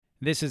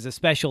This is a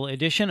special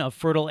edition of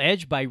Fertile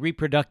Edge by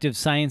Reproductive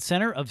Science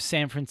Center of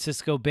San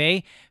Francisco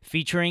Bay,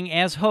 featuring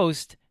as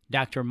host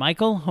Dr.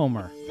 Michael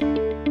Homer.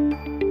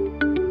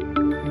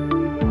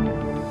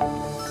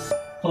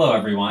 Hello,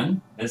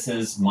 everyone. This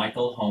is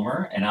Michael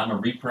Homer, and I'm a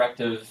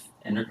reproductive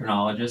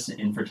endocrinologist and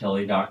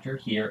infertility doctor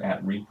here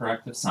at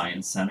Reproductive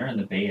Science Center in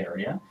the Bay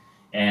Area.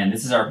 And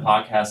this is our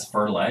podcast,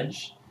 Fertile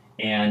Edge.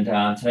 And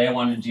today I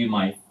wanted to do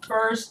my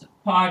first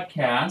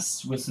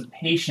podcast with a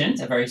patient,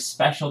 a very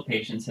special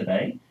patient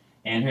today.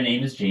 And her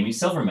name is Jamie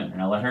Silverman,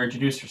 and I'll let her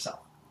introduce herself.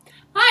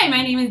 Hi,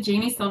 my name is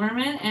Jamie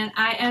Silverman, and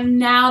I am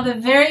now the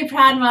very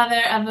proud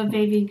mother of a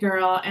baby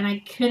girl, and I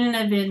couldn't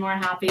have been more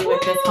happy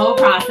with this whole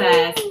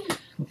process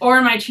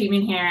or my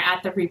treatment here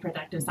at the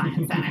Reproductive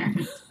Science Center.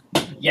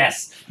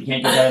 Yes, you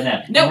can't get better than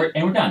that. Nope.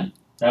 And we're done.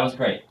 That was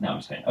great. No, I'm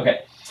just kidding.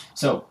 Okay,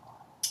 so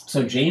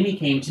Jamie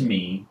came to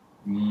me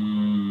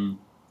 2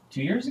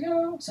 years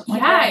ago, something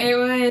like that?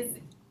 Yeah,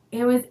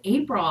 it was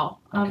April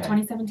of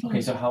 2017.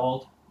 Okay, so how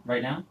old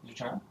right now is your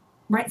child?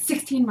 Right,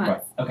 16 months.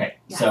 Right. Okay,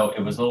 Yeah. So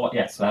it was a little,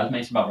 so that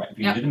makes about right. If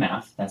you do the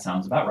math, that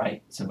sounds about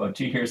right. So about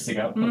 2 years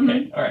ago. Mm-hmm.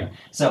 Okay, all right.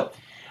 So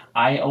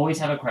I always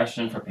have a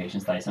question for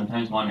patients that I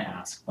sometimes want to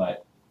ask,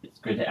 but it's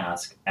good to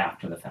ask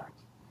after the fact.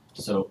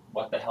 So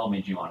what the hell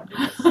made you want to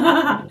do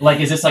this?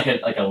 Like, is this like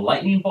a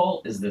lightning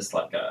bolt? Is this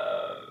like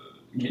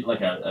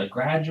a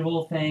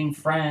gradual thing?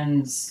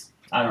 Friends?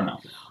 I don't know.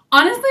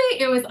 Honestly,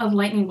 it was a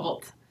lightning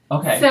bolt.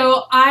 Okay.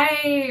 So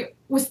I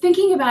was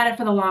thinking about it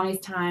for the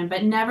longest time,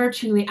 but never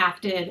truly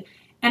acted.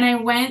 And I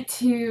went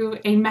to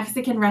a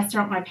Mexican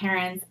restaurant with my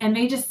parents, and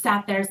they just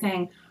sat there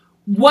saying,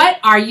 "What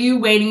are you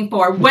waiting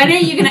for? When are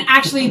you going to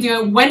actually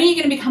do it? When are you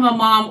going to become a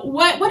mom?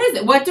 What is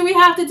it? What do we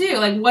have to do?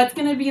 Like, what's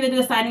going to be the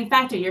deciding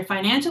factor? You're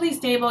financially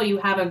stable. You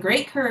have a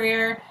great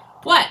career.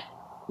 What?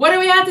 What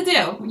do we have to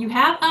do? You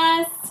have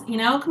us.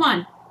 Come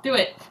on, do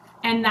it."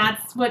 And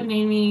that's what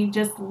made me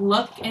just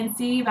look and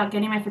see about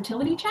getting my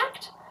fertility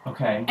checked.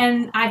 Okay.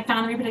 And I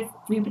found the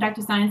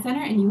Reproductive Science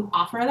Center, and you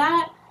offer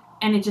that,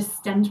 and it just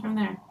stemmed from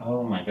there.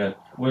 Oh my god.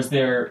 Was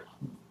there,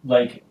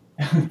 like,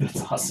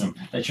 that's awesome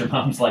that your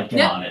mom's like,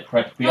 get on it.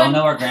 Right? We all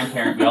know our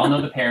grandparents, we all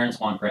know the parents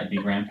want to be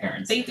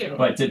grandparents. They do.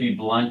 But to be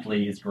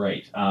bluntly is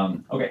great.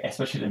 Okay,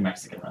 especially the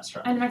Mexican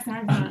restaurant. And the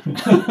Mexican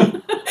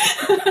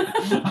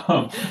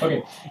restaurant.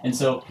 Okay, and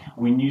so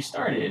when you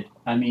started,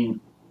 I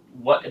mean,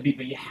 but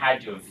you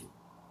had to have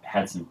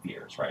had some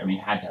fears, right? I mean,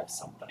 you had to have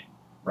something.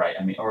 Right.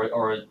 I mean,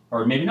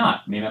 or maybe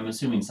not. Maybe I'm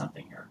assuming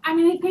something here. I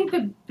mean, I think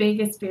the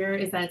biggest fear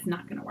is that it's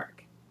not going to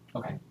work.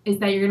 Okay. Is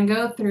that you're going to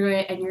go through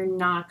it and you're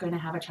not going to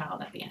have a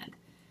child at the end.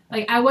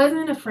 Like, I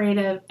wasn't afraid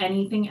of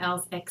anything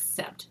else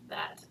except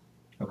that.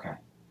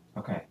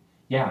 Okay.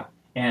 Yeah.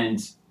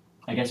 And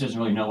I guess there's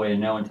really no way to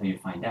know until you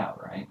find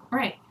out, right?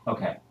 Right.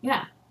 Okay.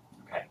 Yeah.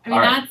 Okay. I mean,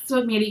 that's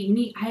what made it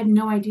unique. I had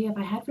no idea if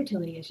I had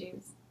fertility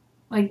issues.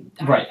 Like,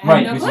 right,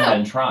 because you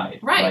hadn't tried.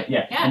 Right.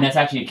 Yeah. Yeah. And that's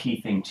actually a key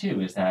thing,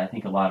 too, is that I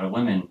think a lot of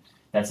women,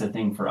 that's a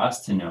thing for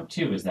us to know,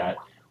 too, is that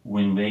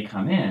when they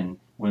come in,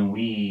 when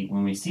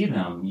we see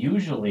them,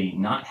 usually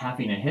not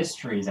having a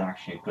history is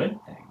actually a good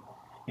thing.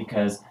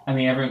 Because, I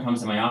mean, everyone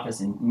comes to my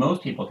office, and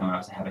most people come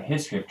out to have a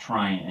history of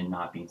trying and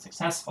not being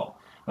successful.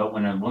 But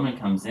when a woman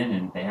comes in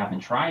and they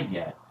haven't tried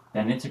yet,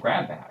 then it's a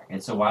grab bag.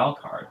 It's a wild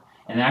card.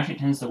 And it actually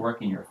tends to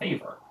work in your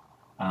favor.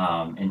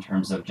 In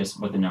terms of just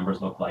what the numbers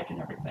look like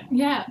and everything.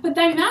 Yeah, but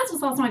that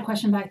was also my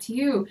question back to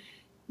you.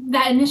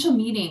 That initial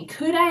meeting,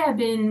 could I have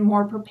been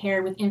more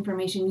prepared with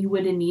information you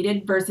would have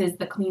needed versus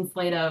the clean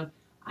slate of,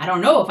 I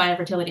don't know if I have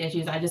fertility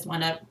issues, I just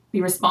want to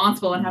be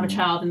responsible and have a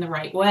child in the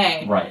right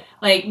way. Right.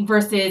 Like,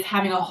 versus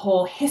having a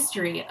whole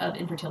history of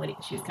infertility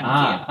issues coming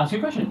to you. That's a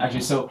good question.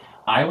 Actually, so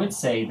I would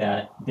say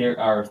that there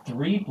are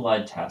 3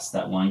 blood tests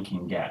that one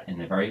can get in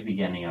the very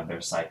beginning of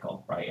their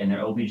cycle, right? And their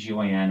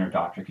OBGYN or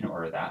doctor can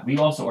order that. We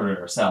also ordered it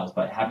ourselves,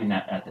 but having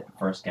that at the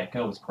first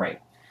get-go was great.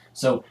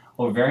 So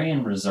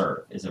ovarian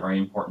reserve is a very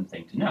important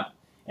thing to know.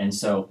 And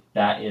so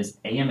that is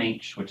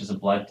AMH, which is a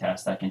blood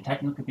test that can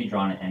technically be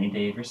drawn at any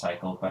day of your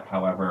cycle, but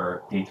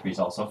however, day 3 is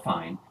also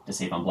fine to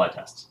save on blood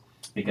tests.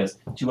 Because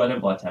 2 other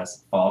blood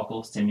tests,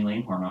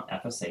 follicle-stimulating hormone,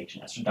 FSH,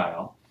 and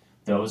estradiol,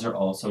 those are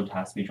also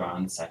tests to be drawn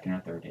on the 2nd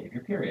or 3rd day of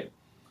your period.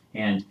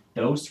 And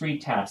those 3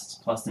 tests,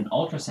 plus an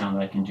ultrasound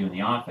that I can do in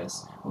the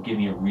office, will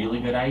give you a really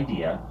good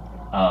idea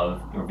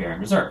of your ovarian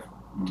reserve.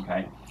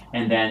 Okay?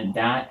 And then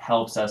that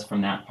helps us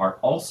from that part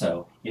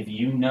also if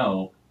you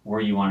know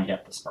where you want to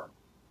get the sperm.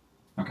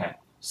 Okay?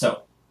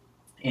 So,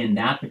 in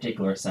that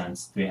particular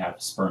sense, we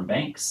have sperm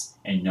banks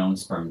and known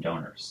sperm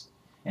donors.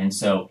 And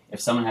so, if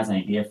someone has an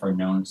idea for a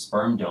known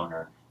sperm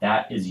donor,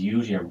 that is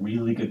usually a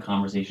really good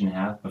conversation to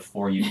have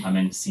before you come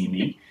in to see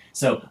me.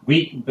 So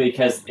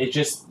because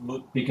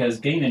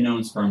getting a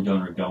known sperm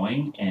donor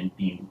going and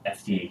being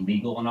FDA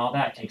legal and all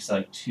that takes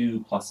like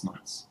 2+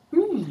 months.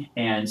 Mm.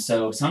 And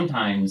so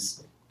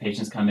sometimes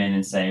patients come in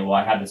and say, well,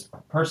 I have this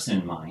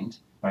person in mind,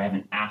 but I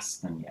haven't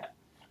asked them yet.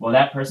 Well,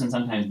 that person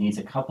sometimes needs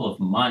a couple of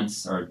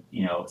months or,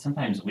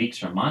 sometimes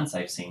weeks or months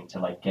I've seen to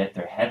like get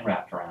their head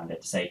wrapped around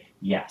it to say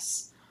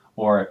yes.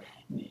 Or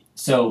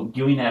So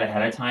doing that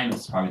ahead of time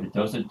is probably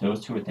those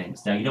two are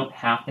things. Now you don't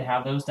have to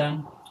have those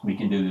done. We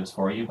can do those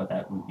for you, but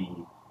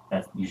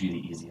that's usually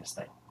the easiest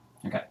thing.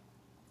 Okay.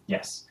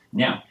 Yes.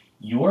 Now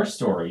your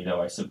story,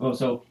 though, I suppose.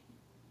 So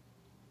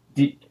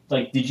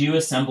did you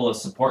assemble a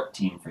support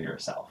team for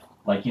yourself?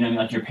 Like, you know,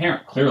 like your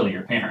parents. Clearly,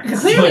 your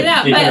parents. Clearly,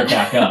 yeah. They better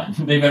back up.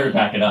 They better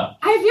back it up.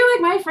 I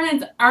feel like my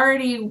friends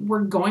already were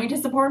going to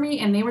support me,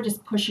 and they were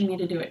just pushing me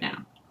to do it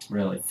now.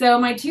 Really? So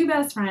my two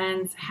best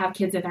friends have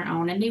kids of their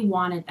own, and they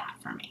wanted that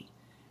for me.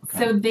 Okay.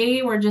 So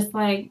they were just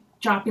like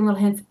dropping little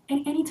hints,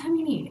 and anytime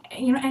you need,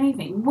 you know,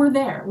 anything, we're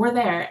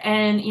there.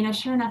 And, you know,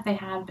 sure enough, they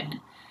have been.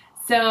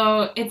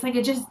 So it's like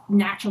it just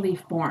naturally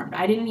formed.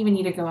 I didn't even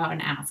need to go out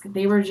and ask.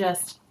 They were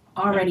just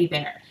already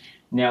there.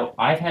 Now,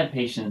 I've had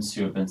patients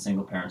who have been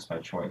single parents by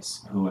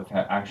choice who have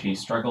actually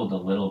struggled a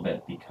little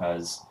bit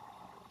because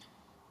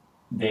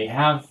they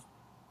have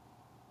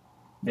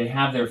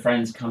their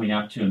friends coming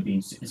up to and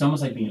it's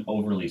almost like being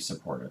overly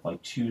supportive,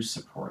 like too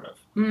supportive.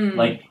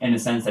 Like, in a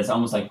sense, that's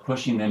almost like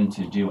pushing them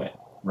to do it,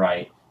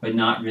 right? But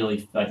not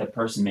really, like the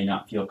person may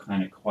not feel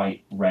kind of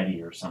quite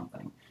ready or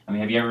something. I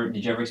mean, did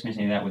you ever experience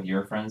any of that with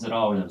your friends at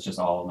all? Or it was just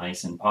all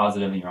nice and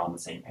positive and you're on the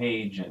same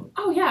page?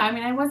 Oh, yeah. I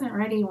mean, I wasn't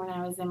ready when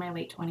I was in my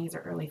late 20s or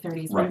early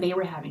 30s when they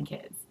were having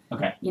kids.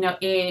 Okay. You know,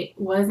 it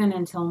wasn't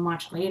until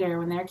much later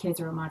when their kids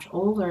were much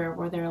older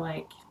where they're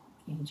like,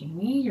 hey,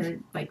 Jamie, you're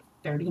like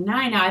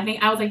 39 now. I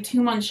think I was like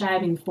 2 months shy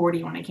of being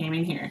 40 when I came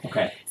in here.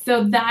 Okay.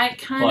 So that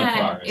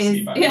kind of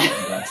is...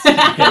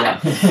 Yeah.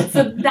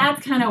 So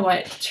that's kind of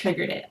what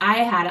triggered it. I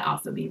had to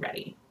also be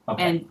ready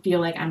and feel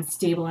like I'm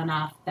stable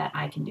enough that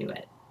I can do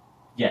it.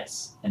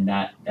 Yes, and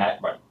that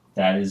is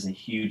obviously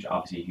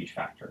a huge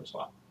factor as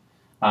well.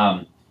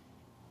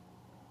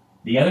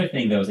 The other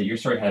thing, though, is that your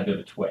story had a bit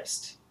of a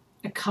twist.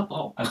 A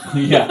couple.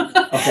 Yeah.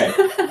 Okay.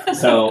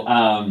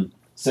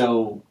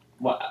 So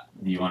what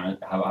do you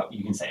want to? How about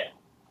you can say it?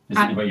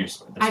 About your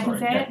story. I can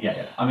say it.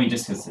 Yeah. I mean,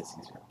 just because it's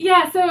easier.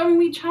 Yeah. So I mean,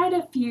 we tried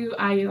a few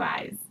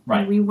IUIs.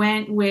 Right. We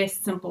went with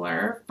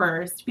simpler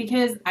first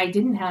because I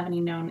didn't have any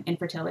known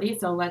infertility.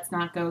 So let's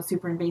not go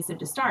super invasive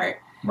to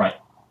start. Right.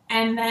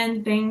 And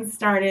then things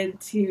started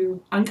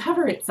to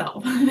uncover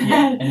itself.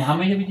 Yeah. And how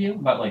many did we do?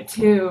 About like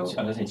 2. I was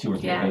going to say 2 or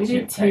 3. Yeah, we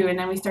did 2. Okay. And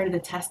then we started the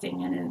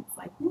testing, and it's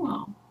like,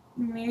 well,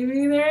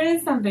 maybe there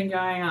is something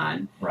going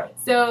on. Right.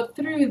 So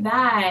through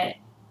that,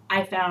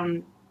 I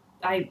found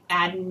I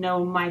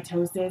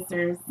adenomyosis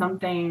or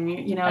something,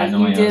 you know,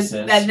 you did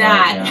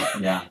that.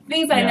 Right, yeah.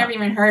 Things I'd never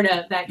even heard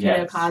of that could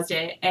have caused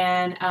it.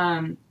 And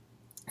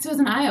so it was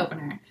an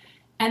eye-opener.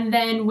 And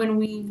then when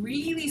we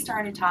really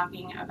started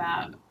talking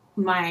about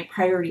my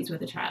priorities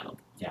with a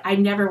child, I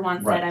never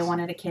once said I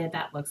wanted a kid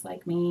that looks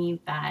like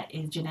me, that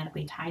is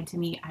genetically tied to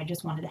me. I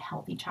just wanted a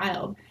healthy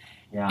child.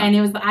 Yeah. And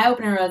it was the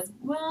eye-opener was,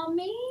 well,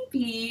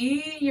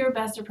 maybe your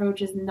best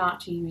approach is not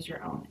to use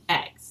your own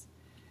eggs.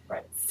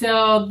 Right.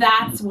 So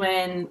that's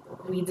when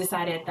we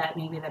decided that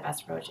maybe the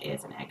best approach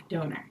is an egg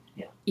donor.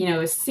 Yeah. You know, it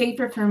was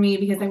safer for me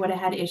because I would have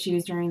had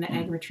issues during the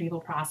egg retrieval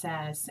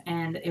process,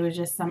 and it was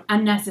just some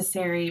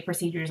unnecessary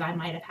procedures I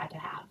might have had to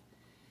have.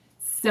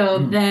 So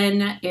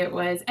then it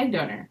was egg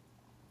donor.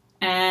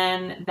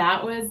 And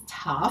that was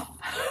tough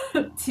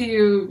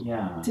to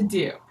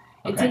do.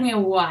 It took me a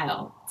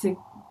while to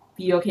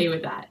be okay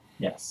with that.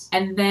 Yes.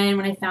 And then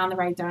when I found the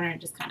right donor,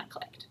 it just kind of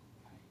clicked.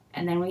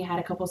 And then we had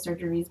a couple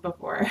surgeries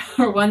before,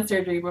 or one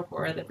surgery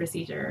before the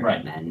procedure,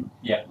 and then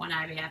one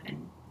IVF,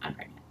 and I'm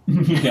pregnant.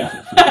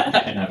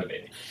 And have a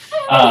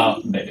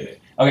baby.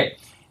 Okay,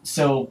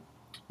 so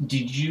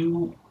did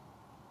you?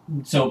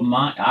 So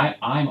I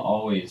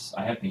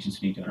have patients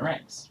who need donor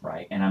eggs,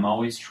 right? And I'm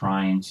always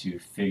trying to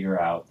figure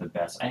out the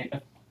best.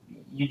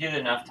 You did it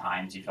enough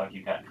times, you feel like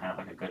you've got kind of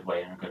like a good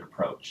way and a good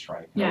approach,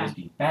 right? It could always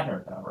be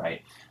better, though,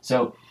 right?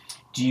 So,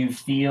 do you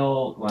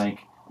feel like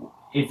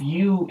if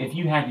you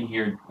had to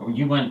hear, or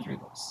you went through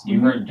this, you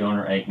heard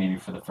donor egg maybe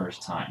for the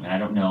first time, and I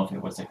don't know if it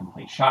was a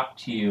complete shock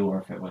to you or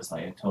if it was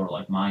like a total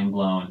like mind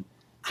blown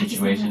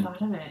situation. I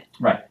just never thought of it.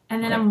 Right.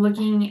 And then I'm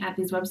looking at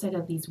these websites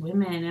of these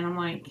women, and I'm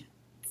like,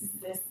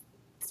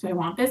 do I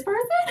want this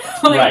person?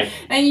 Right.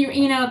 And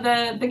you know,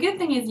 the good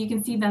thing is you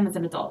can see them as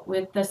an adult.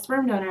 With the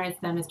sperm donor, it's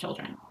them as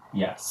children.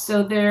 Yes.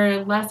 So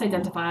they're less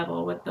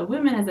identifiable. With the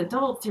women as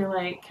adults, you're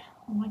like,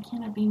 why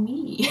can't it be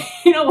me?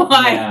 You know,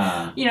 why?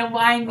 Yeah. You know,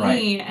 why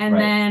me? Right. And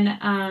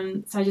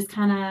then, so I just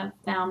kind of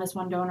found this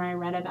one donor. I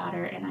read about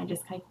her, and I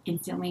just like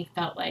instantly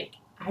felt like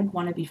I'd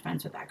want to be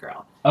friends with that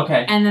girl.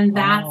 Okay. And then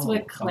that's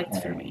what clicked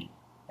for me.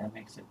 That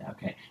makes it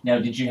okay. Now,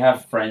 did you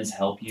have friends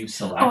help you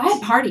select? Oh, I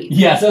had parties.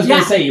 Yes, I was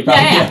going to say you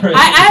probably. I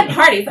had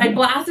parties. I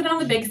blasted on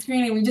the big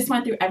screen, and we just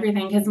went through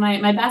everything because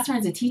my best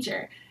friend's a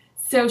teacher.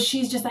 So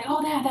she's just like,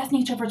 oh, that's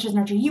nature versus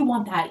nurture. You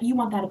want that. You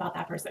want that about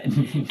that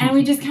person. And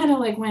we just kind of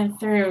like went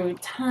through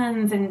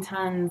tons and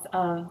tons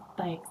of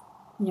like,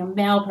 you know,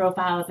 male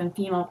profiles and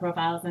female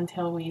profiles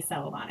until we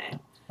settled on it.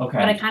 Okay.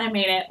 But I kind of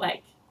made it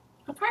like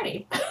a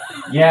party.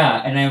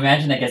 Yeah, and I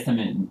imagine that gets them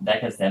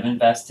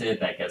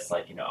invested. That gets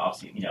like, you know,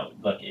 obviously, you know,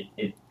 look,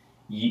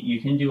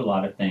 you can do a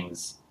lot of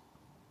things.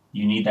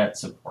 You need that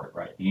support,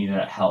 right? You need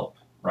that help.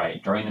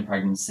 right? During the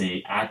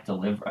pregnancy, at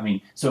delivery. I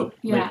mean, so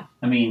Yeah.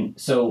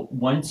 so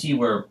once you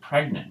were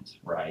pregnant,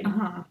 right?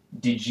 Uh-huh.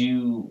 Did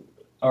you,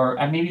 or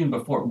maybe even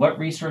before, what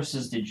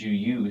resources did you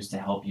use to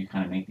help you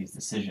kind of make these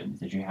decisions?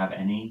 Did you have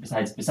any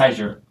besides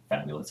your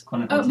fabulous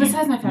clinical team?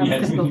 Besides my fabulous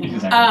Yes, clinical team.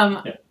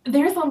 exactly.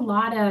 There's a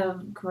lot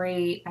of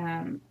great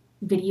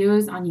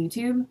videos on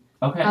YouTube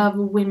Okay. of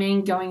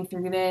women going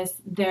through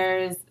this.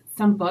 There's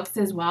some books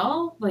as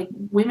well, like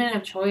Women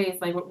of Choice,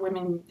 like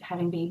women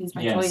having babies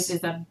by choice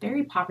is a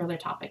very popular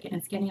topic, and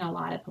it's getting a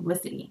lot of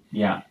publicity.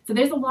 Yeah. So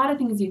there's a lot of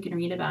things you can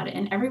read about it,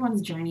 and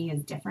everyone's journey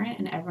is different,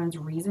 and everyone's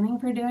reasoning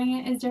for doing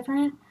it is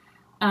different.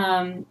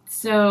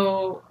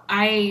 So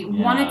I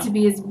wanted to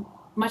be as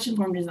much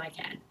informed as I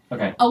can.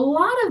 Okay. A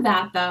lot of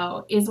that,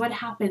 though, is what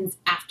happens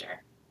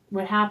after.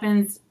 What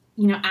happens,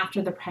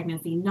 after the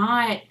pregnancy,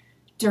 not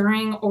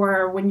during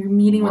or when you're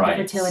meeting with the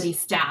fertility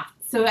staff.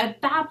 So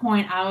at that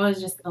point, I was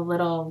just a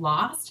little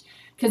lost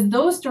because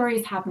those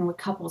stories happen with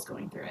couples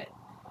going through it.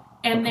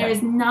 And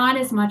there's not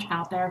as much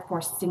out there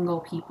for single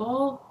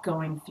people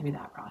going through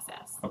that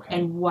process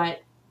and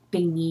what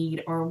they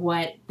need or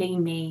what they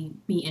may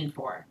be in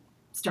for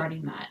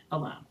starting that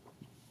alone.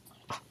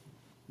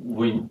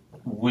 When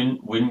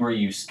were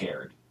you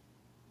scared?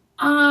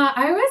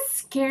 I was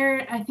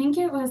scared. I think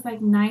it was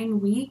like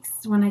 9 weeks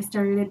when I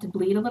started to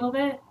bleed a little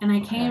bit, and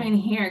I came in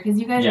here because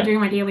you guys were doing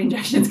my daily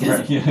injections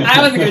because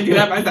I wasn't going to do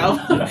that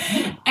myself.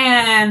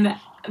 And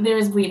there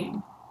was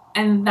bleeding,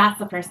 and that's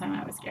the first time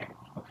I was scared.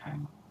 Okay.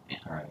 Yeah.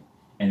 All right.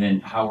 And then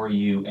how were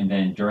you? And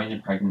then during the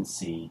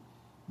pregnancy,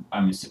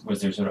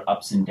 was there sort of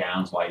ups and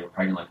downs while you're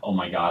pregnant? Like, oh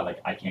my God, like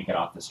I can't get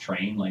off this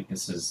train. Like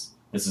this is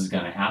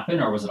going to happen,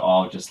 or was it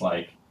all just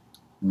like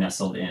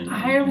nestled in?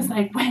 I was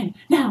like, when?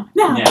 Now.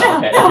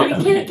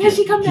 Can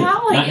she come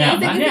now? Like,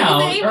 not now.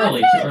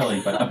 Early, too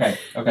early, but okay.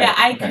 Yeah,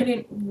 I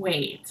couldn't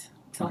wait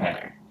till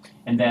her.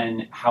 And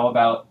then how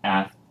about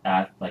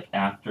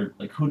after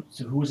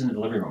who was in the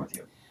delivery room with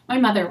you? My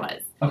mother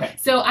was. Okay.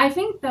 So I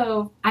think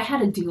though I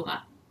had a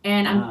doula.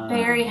 And I'm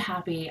very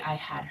happy I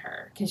had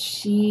her because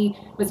she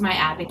was my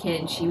advocate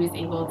and she was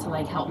able to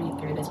help me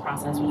through this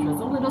process, which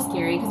was a little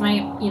scary because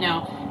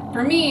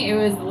for me, it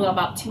was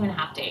about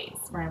 2.5 days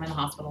where I'm in the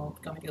hospital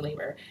going through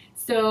labor.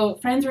 So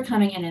friends were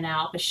coming in and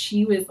out, but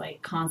she was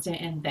constant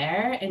in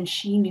there and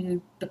she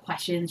knew the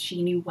questions,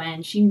 she knew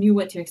when, she knew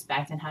what to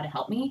expect and how to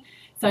help me.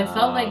 So I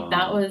felt like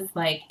that was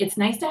it's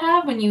nice to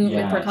have when you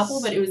for a couple,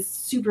 but it was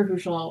super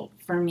crucial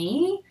for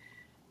me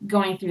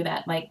going through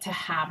that, to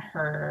have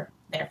her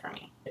there for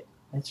me.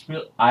 It's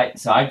real. I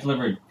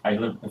delivered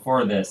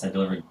before this. I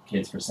delivered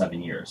kids for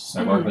 7 years.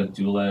 So I worked with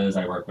doulas.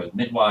 I worked with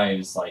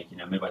midwives.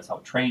 Midwives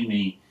helped train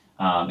me.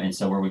 And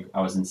so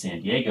I was in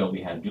San Diego,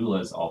 we had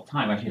doulas all the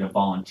time. I actually had a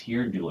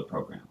volunteer doula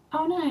program.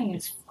 Oh,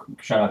 nice.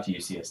 Shout out to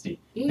UCSD.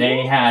 Yeah.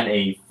 They had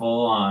a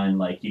full-on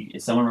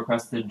if someone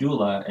requested a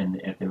doula, and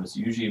if there was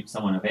usually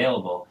someone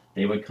available,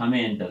 they would come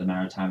in. Doesn't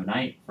matter the time of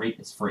night.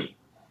 It's free.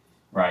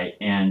 Right,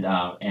 and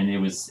it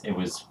was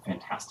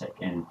fantastic,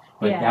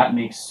 but that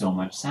makes so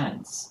much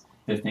sense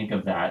to think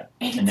of that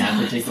in that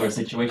particular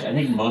situation. I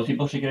think most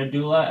people should get a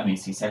doula. I mean,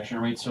 C-section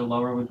rates are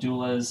lower with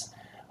doulas.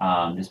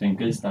 There's been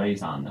good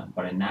studies on them,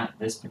 but in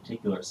this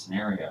particular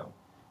scenario,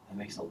 that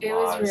makes a lot of sense.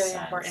 It was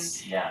really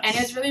important. Yes. And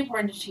it's really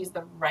important to choose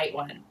the right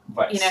one.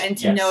 But, and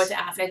to know what to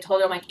ask. I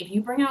told him, if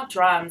you bring out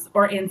drums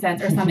or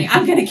incense or something,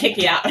 I'm going to kick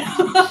you out.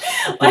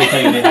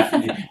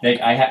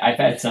 I've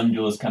had some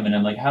doulas come in,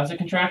 I'm like, how's the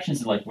contractions?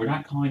 They're like, we're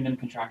not calling them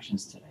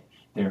contractions today.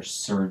 They're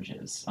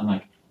surges. I'm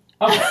like,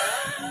 okay.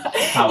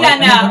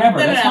 Whatever.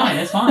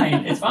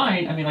 It's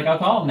fine. I mean, I'll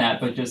call them that,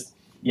 but just,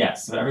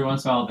 yes. But every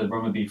once in a while, the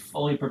room would be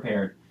fully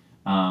prepared.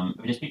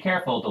 Just be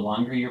careful. The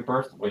longer your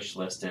birth wish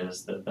list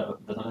is, the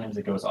sometimes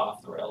it goes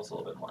off the rails a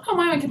little bit more. Oh,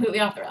 mine went completely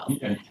off the rails.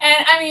 And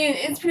I mean,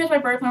 it's pretty much my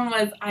birth one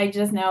was, I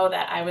just know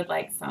that I would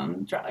like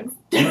some drugs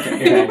during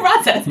the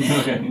process.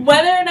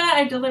 Whether or not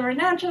I deliver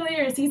naturally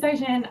or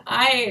C-section,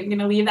 I'm going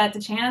to leave that to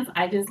chance.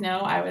 I just know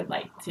I would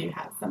like to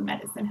have some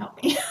medicine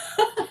help me.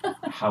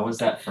 How was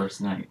that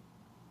first night?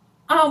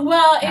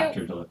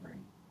 After delivery?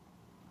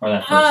 Or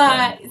that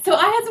first day? So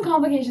I had some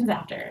complications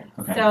after.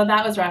 Okay. So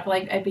that was rough.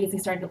 I basically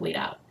started to bleed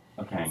out.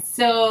 Okay.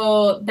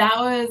 So that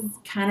was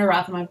kind of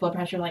rough, and my blood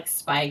pressure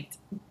spiked.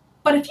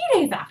 But a few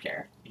days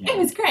after, it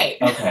was great.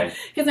 Okay.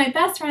 Because my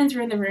best friends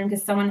were in the room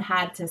because someone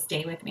had to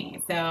stay with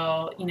me. So,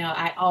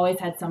 I always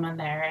had someone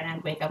there, and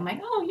I'd wake up, I'm like,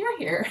 oh, you're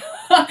here.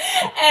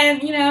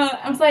 And,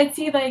 so I'd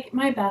see,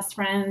 my best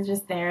friends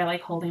just there,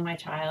 holding my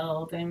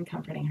child and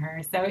comforting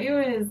her. So it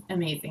was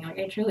amazing.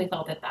 I truly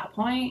felt at that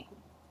point,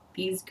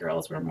 these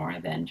girls were more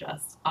than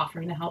just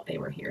offering to help. They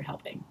were here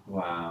helping.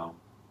 Wow.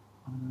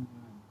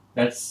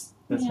 That's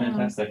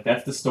fantastic.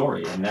 That's the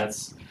story, and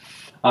that's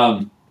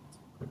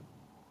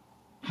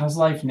how's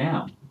life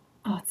now?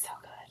 Oh, it's so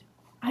good.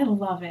 I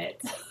love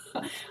it.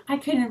 I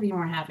couldn't be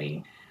more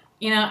happy.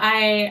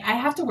 I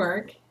have to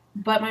work,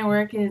 but my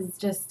work is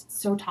just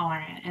so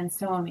tolerant and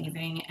so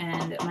amazing,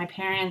 and my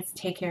parents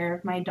take care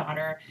of my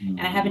daughter,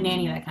 and I have a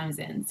nanny that comes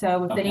in.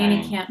 So if the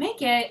nanny can't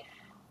make it,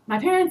 my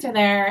parents are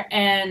there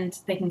and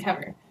they can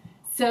cover.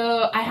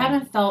 So I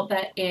haven't felt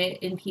that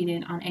it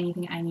impeded on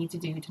anything I need to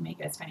do to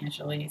make us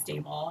financially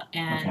stable.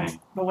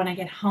 But when I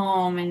get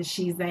home and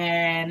she's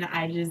there and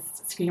I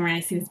just scream and I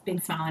see this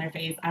big smile on her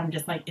face, I'm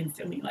just like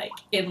instantly like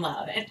in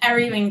love, and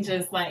everything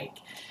just like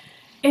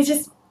it's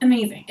just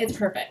amazing. It's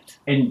perfect.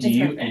 And do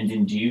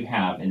you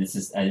have, and this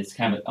is it's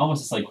kind of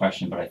almost a silly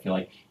question, but I feel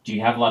like, do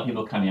you have a lot of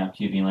people coming up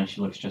to you being like, she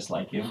looks just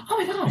like you? Oh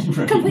my gosh,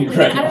 completely,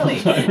 utterly.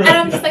 And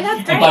I'm just like,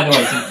 that's great. And by the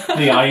way, to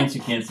the audience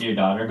who can't see your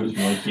daughter, who's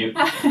really cute,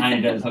 kind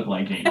of does look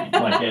like Jamie.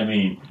 Like, I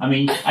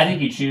mean, I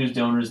think you choose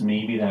donors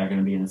maybe that are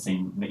going to be in the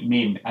same.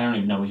 Maybe I don't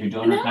even know. Was your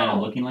donor kind of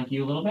looking like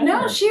you a little bit?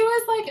 No, she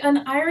was like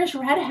an Irish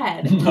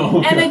redhead, and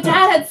the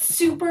dad had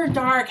super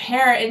dark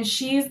hair, and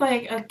she's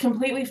like a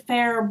completely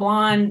fair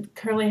blonde,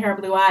 curly hair,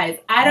 blue eyes.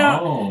 I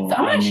don't. So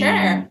I'm not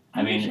sure.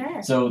 I'm not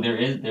sure. So there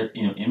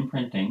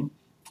imprinting.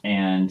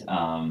 And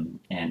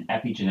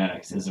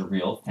epigenetics is a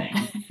real thing.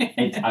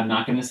 I'm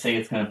not going to say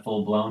it's kind of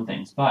full-blown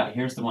things, but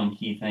here's the one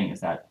key thing is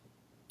that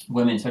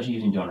women, especially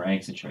using donor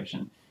egg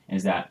situation,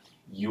 is that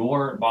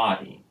your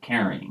body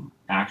carrying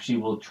actually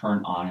will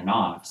turn on and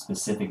off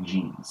specific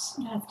genes.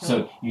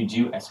 So you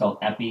do, it's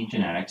called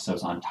epigenetics, so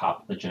it's on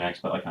top of the genetics,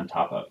 but like on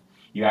top of.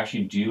 You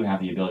actually do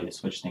have the ability to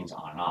switch things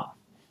on and off.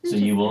 So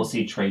you will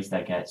see traits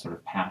that get sort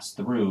of passed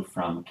through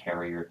from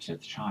carrier to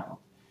the child.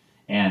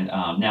 And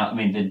now, I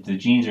mean, the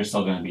genes are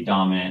still going to be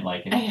dominant.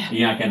 Like,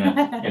 you're not going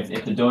to,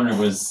 if the donor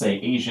was, say,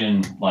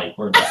 Asian, like,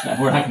 we're not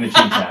going to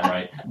change that,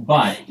 right?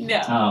 But,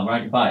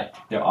 but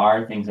there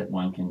are things that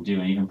one can do,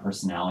 and even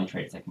personality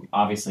traits that can,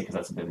 obviously, because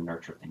that's a bit of a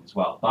nurture thing as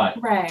well. But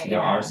there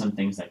are some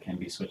things that can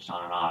be switched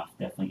on and off,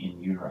 definitely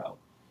in utero.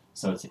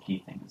 So it's a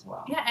key thing as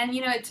well. Yeah, and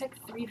it took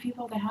 3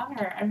 people to have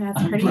her. I mean,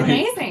 that's pretty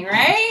amazing,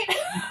 right?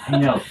 I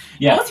know.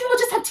 Yeah. Most people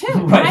just have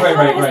 2.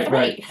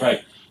 Right.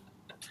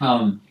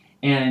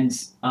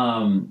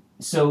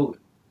 So,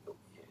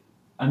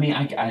 I mean,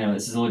 I know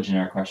this is a little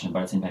generic question, but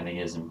at the same time, I think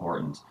it is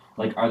important.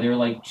 Like, are there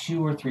like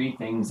 2 or 3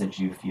 things that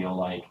you feel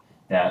like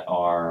that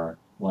are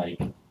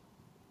like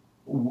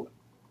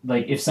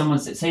if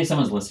someone's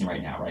listening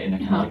right now, right, and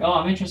they're kind of like, oh,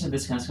 I'm interested in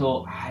this kind of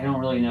school. I don't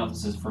really know if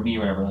this is for me or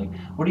whatever. Like,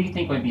 what do you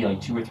think might be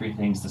like 2 or 3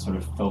 things to sort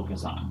of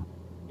focus on?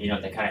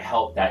 That kind of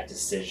help that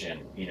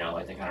decision.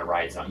 Like that kind of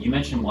rides on. You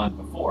mentioned one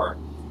before,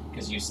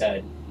 because you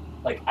said,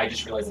 like, I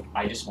just realized, like,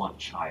 I just want a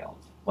child.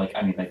 Like,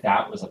 I mean, like,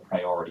 that was a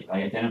priority.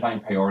 Like,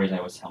 identifying priorities, I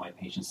always tell my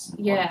patients is an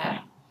important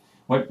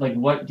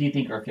thing. What do you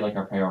think or feel like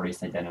are priorities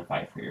to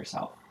identify for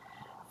yourself?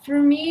 For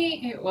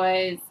me, it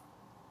was,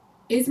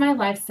 is my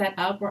life set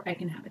up where I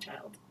can have a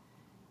child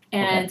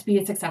and be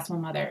a successful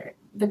mother?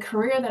 The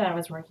career that I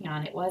was working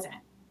on, it wasn't.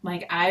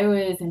 Like, I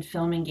was in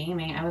film and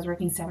gaming. I was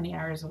working 70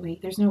 hours a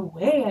week. There's no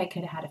way I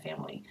could have had a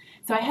family.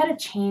 So I had to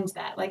change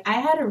that. Like,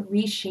 I had to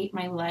reshape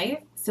my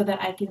life so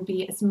that I can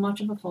be as much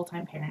of a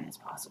full-time parent as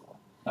possible.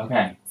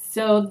 Okay.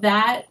 So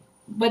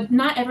but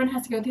not everyone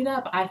has to go through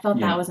that, but I felt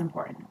that was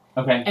important.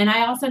 Okay. And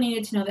I also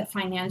needed to know that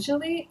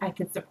financially I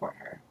could support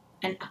her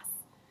and us.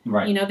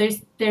 Right.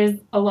 There's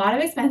a lot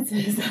of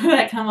expenses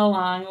that come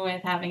along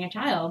with having a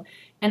child,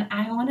 and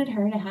I wanted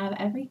her to have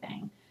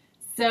everything.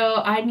 So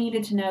I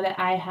needed to know that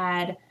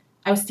I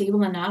was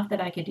stable enough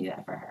that I could do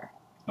that for her.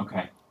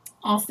 Okay.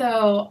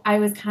 Also, I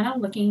was kind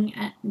of looking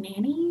at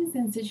nannies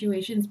and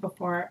situations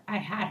before I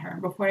had her,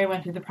 before I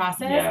went through the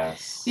process.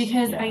 Yes.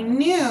 Because I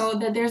knew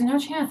that there's no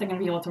chance I'm going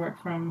to be able to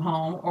work from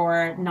home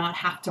or not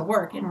have to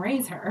work and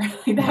raise her.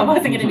 That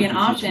wasn't going to be an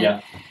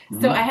option.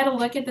 So I had to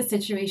look at the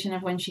situation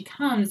of when she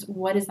comes,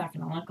 what is that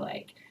going to look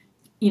like?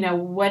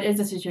 What is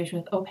the situation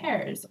with au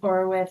pairs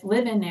or with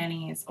live-in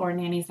nannies or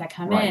nannies that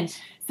come in?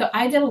 So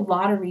I did a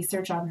lot of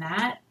research on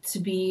that to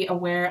be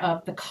aware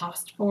of the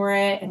cost for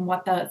it and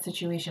what the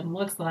situation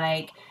looks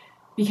like,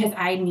 because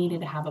I needed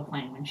to have a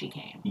plan when she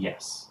came.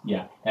 Yes,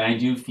 yeah. And I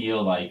do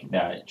feel like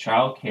that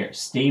childcare,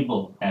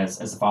 stable,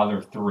 as a father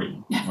of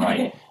 3,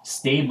 right?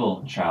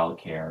 Stable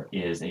childcare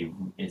is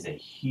a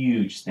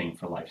huge thing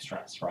for life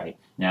stress, right?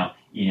 Now,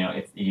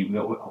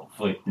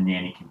 hopefully the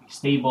nanny can be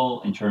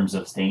stable in terms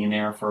of staying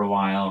there for a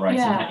while, right?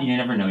 Yeah. Sometimes, you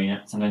never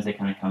know. Sometimes they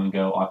kind of come and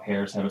go. Au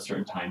pairs have a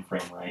certain time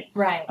frame, right?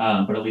 Right.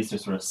 But at least they're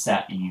sort of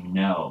set,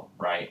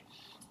 right?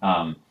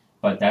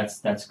 But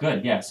that's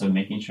good, yeah. So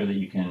making sure that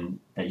you can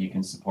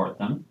support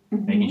them,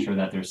 making sure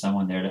that there's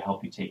someone there to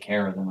help you take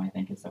care of them, I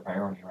think is the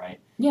priority, right?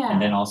 Yeah.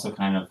 And then also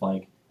kind of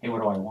like, hey,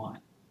 what do I want?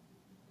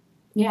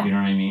 Yeah. You know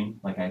what I mean?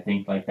 Like, I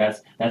think like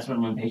that's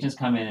when patients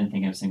come in and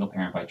think of single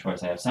parent by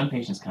choice. I have some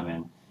patients come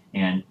in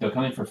and they'll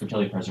come in for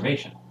fertility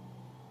preservation.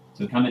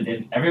 So come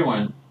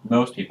in,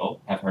 most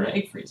people have heard of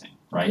egg freezing,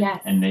 right?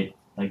 Yes. And they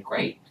like,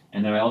 great.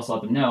 And then I also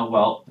let them know,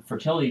 well, the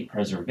fertility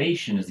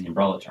preservation is the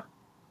umbrella term.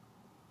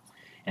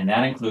 And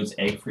that includes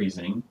egg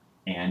freezing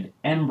and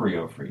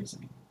embryo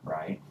freezing,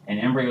 right? And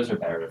embryos are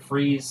better to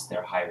freeze.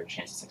 They're higher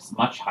chances, it's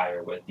much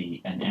higher with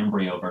an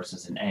embryo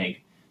versus an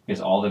egg, because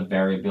all the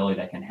variability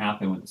that can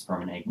happen with the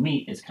sperm and egg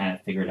meet is kind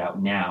of figured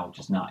out now,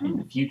 just not in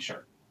the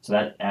future. So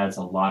that adds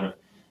a lot of,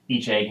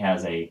 each egg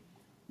has a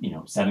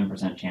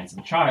 7% chance of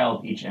a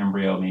child. Each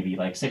embryo maybe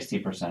like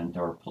 60%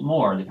 or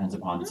more, depends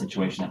upon the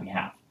situation that we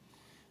have.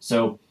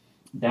 So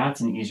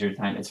that's an easier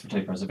time. It's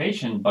fertility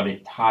preservation, but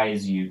it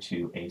ties you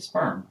to a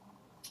sperm,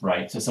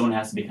 right? So someone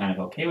has to be kind of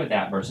okay with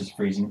that versus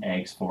freezing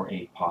eggs for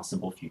a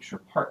possible future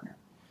partner.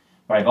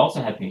 But I've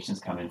also had patients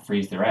come and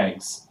freeze their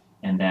eggs,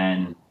 and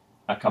then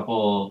a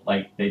couple,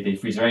 like, they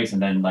freeze their eggs,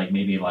 and then, like,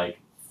 maybe, like,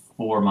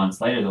 4 months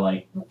later, they're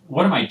like,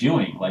 what am I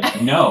doing?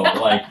 Like, no,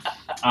 like,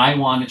 I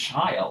want a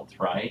child,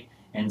 right?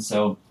 And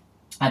so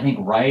I think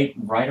right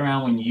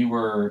around when you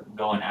were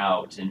going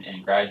out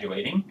and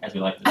graduating, as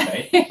we like to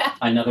say, Yeah.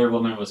 another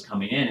woman was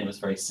coming in. It was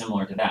very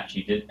similar to that.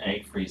 She did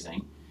egg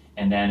freezing,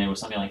 and then it was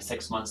something like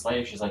 6 months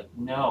later. She's like,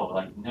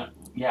 no,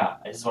 yeah,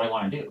 this is what I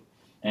want to do.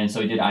 And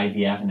so we did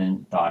IVF and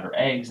then thawed her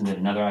eggs and did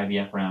another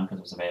IVF round because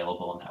it was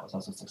available, and that was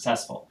also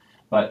successful.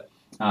 But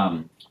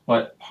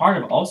part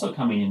of also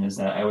coming in is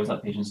that I always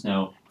let patients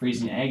know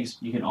freezing eggs,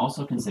 you can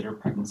also consider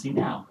pregnancy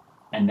now.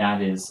 And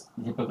that is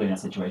typically in that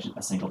situation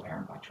a single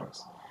parent by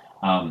choice.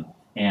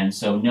 And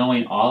so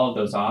knowing all of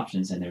those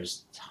options, and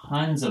there's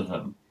tons of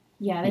them.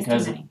 Yeah,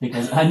 there's too many.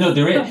 Because I know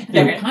there is.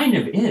 There There kind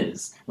of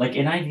is. Like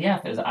in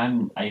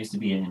IVF, I used to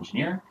be an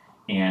engineer,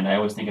 and I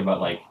always think about,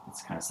 like,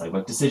 it's kind of silly,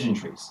 but decision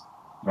trees,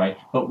 right?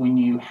 But when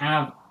you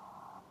have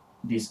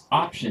these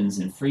options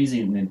in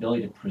freezing and the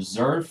ability to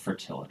preserve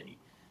fertility,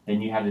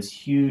 then you have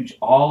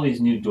all these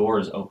new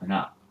doors open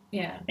up.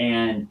 Yeah.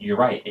 And you're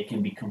right, it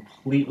can be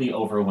completely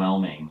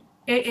overwhelming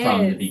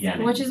from the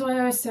beginning. Which is why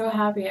I was so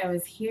happy I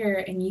was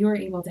here and you were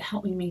able to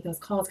help me make those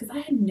calls, because I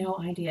had no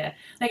idea.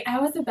 Like, I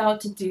was about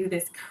to do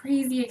this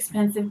crazy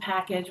expensive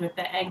package with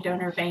the egg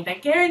donor bank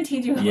that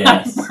guaranteed you a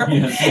lot of birth.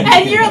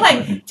 And you're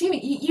like,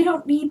 Jamie, you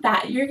don't need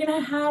that. You're going to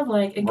have,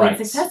 like, a good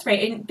success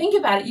rate. And think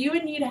about it. You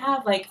would need to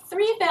have, like,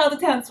 3 failed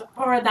attempts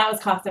before that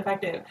was cost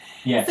effective.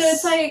 Yes. So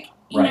it's like,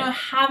 you know,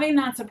 having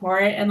that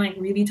support and, like,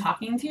 really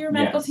talking to your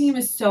medical team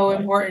is so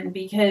important,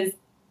 because,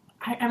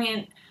 I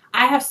mean,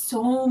 I have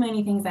so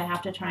many things I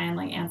have to try and,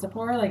 like, answer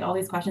for, like, all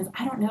these questions.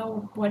 I don't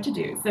know what to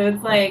do. So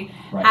it's like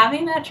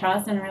having that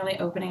trust and really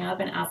opening up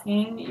and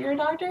asking your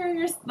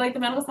doctor, the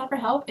medical staff for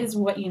help is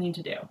what you need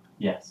to do.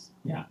 Yes.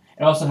 Yeah.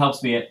 It also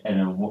helps be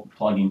an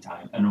plugging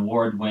time, an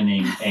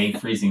award-winning egg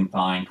freezing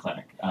thawing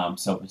clinic.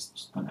 So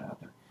just putting that out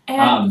there.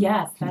 And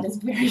yes, that is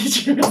very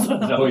true.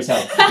 It always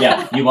helps.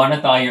 Yeah, you want to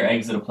thaw your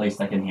eggs at a place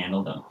that can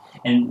handle them.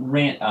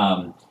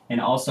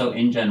 And also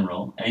in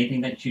general,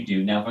 anything that you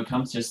do now, if it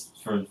comes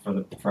just for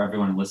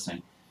everyone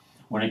listening,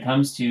 when it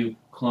comes to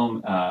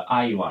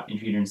IUI,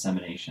 intrauterine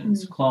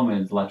inseminations,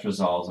 Clomids,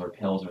 letrozols, or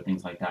pills, or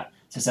things like that,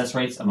 success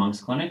rates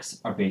amongst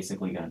clinics are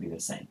basically going to be the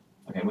same.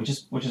 Okay,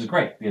 which is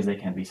great because they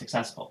can be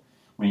successful.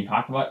 When you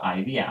talk about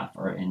IVF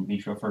or in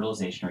vitro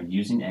fertilization or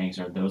using eggs,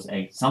 or those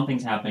eggs,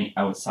 something's happening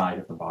outside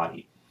of the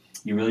body.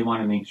 You really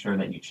want to make sure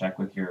that you check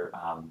with your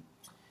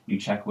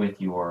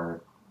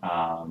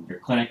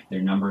clinic,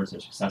 their numbers, their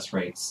success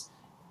rates.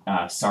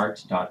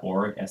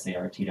 SART.org,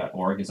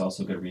 SART.org is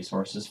also good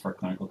resources for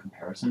clinical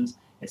comparisons.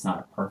 It's not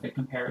a perfect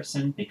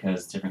comparison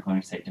because different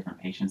clinics take different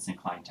patients and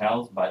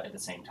clienteles, but at the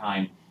same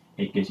time,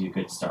 it gives you a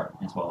good start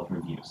as well as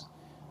reviews.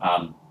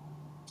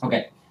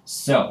 Okay,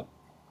 so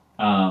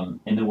in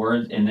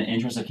the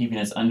interest of keeping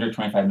this under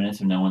 25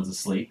 minutes if no one's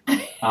asleep, you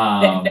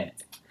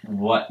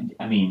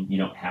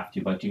don't have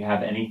to, but do you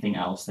have anything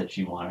else that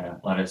you want to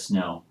let us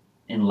know?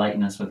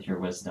 Enlighten us with your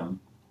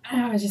wisdom.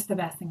 Oh, it was just the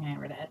best thing I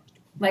ever did.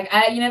 Like,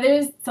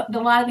 there's a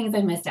lot of things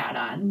I missed out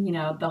on,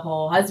 the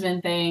whole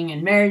husband thing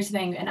and marriage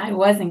thing, and I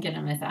wasn't going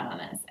to miss out on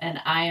this. And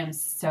I am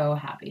so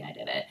happy I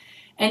did it.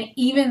 And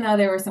even though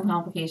there were some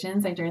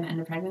complications, like during the end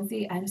of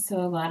pregnancy, I'm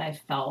so glad I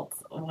felt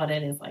what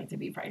it is like to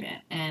be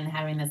pregnant and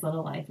having this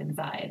little life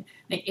inside.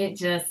 Like, it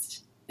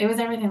was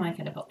everything I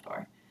could have hoped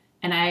for.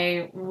 And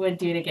I would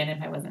do it again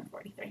if I wasn't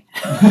 43.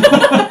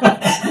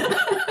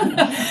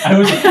 I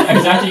was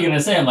actually going to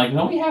say, I'm like,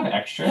 don't we have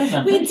extras?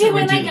 We do,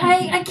 and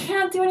I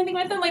can't do anything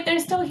with them. Like, they're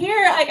still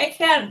here. I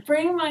can't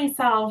bring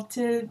myself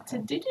to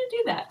do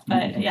that.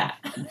 But yeah,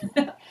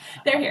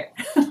 they're here.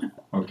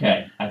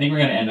 Okay, I think we're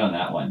going to end on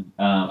that one.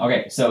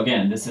 Okay, so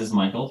again, this is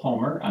Michael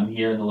Homer. I'm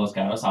here in the Los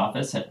Gatos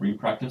office at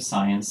Reproductive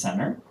Science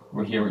Center.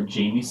 We're here with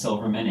Jamie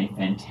Silverman, a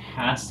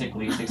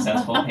fantastically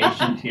successful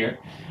patient here.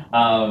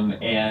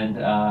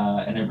 And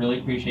I really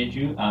appreciate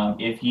you.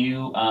 If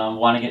you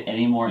want to get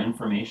any more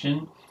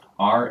information,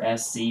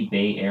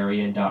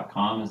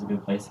 rscbayarea.com is a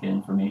good place to get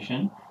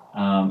information.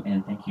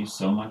 And thank you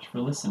so much for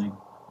listening.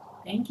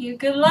 Thank you.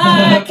 Good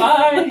luck.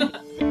 Bye.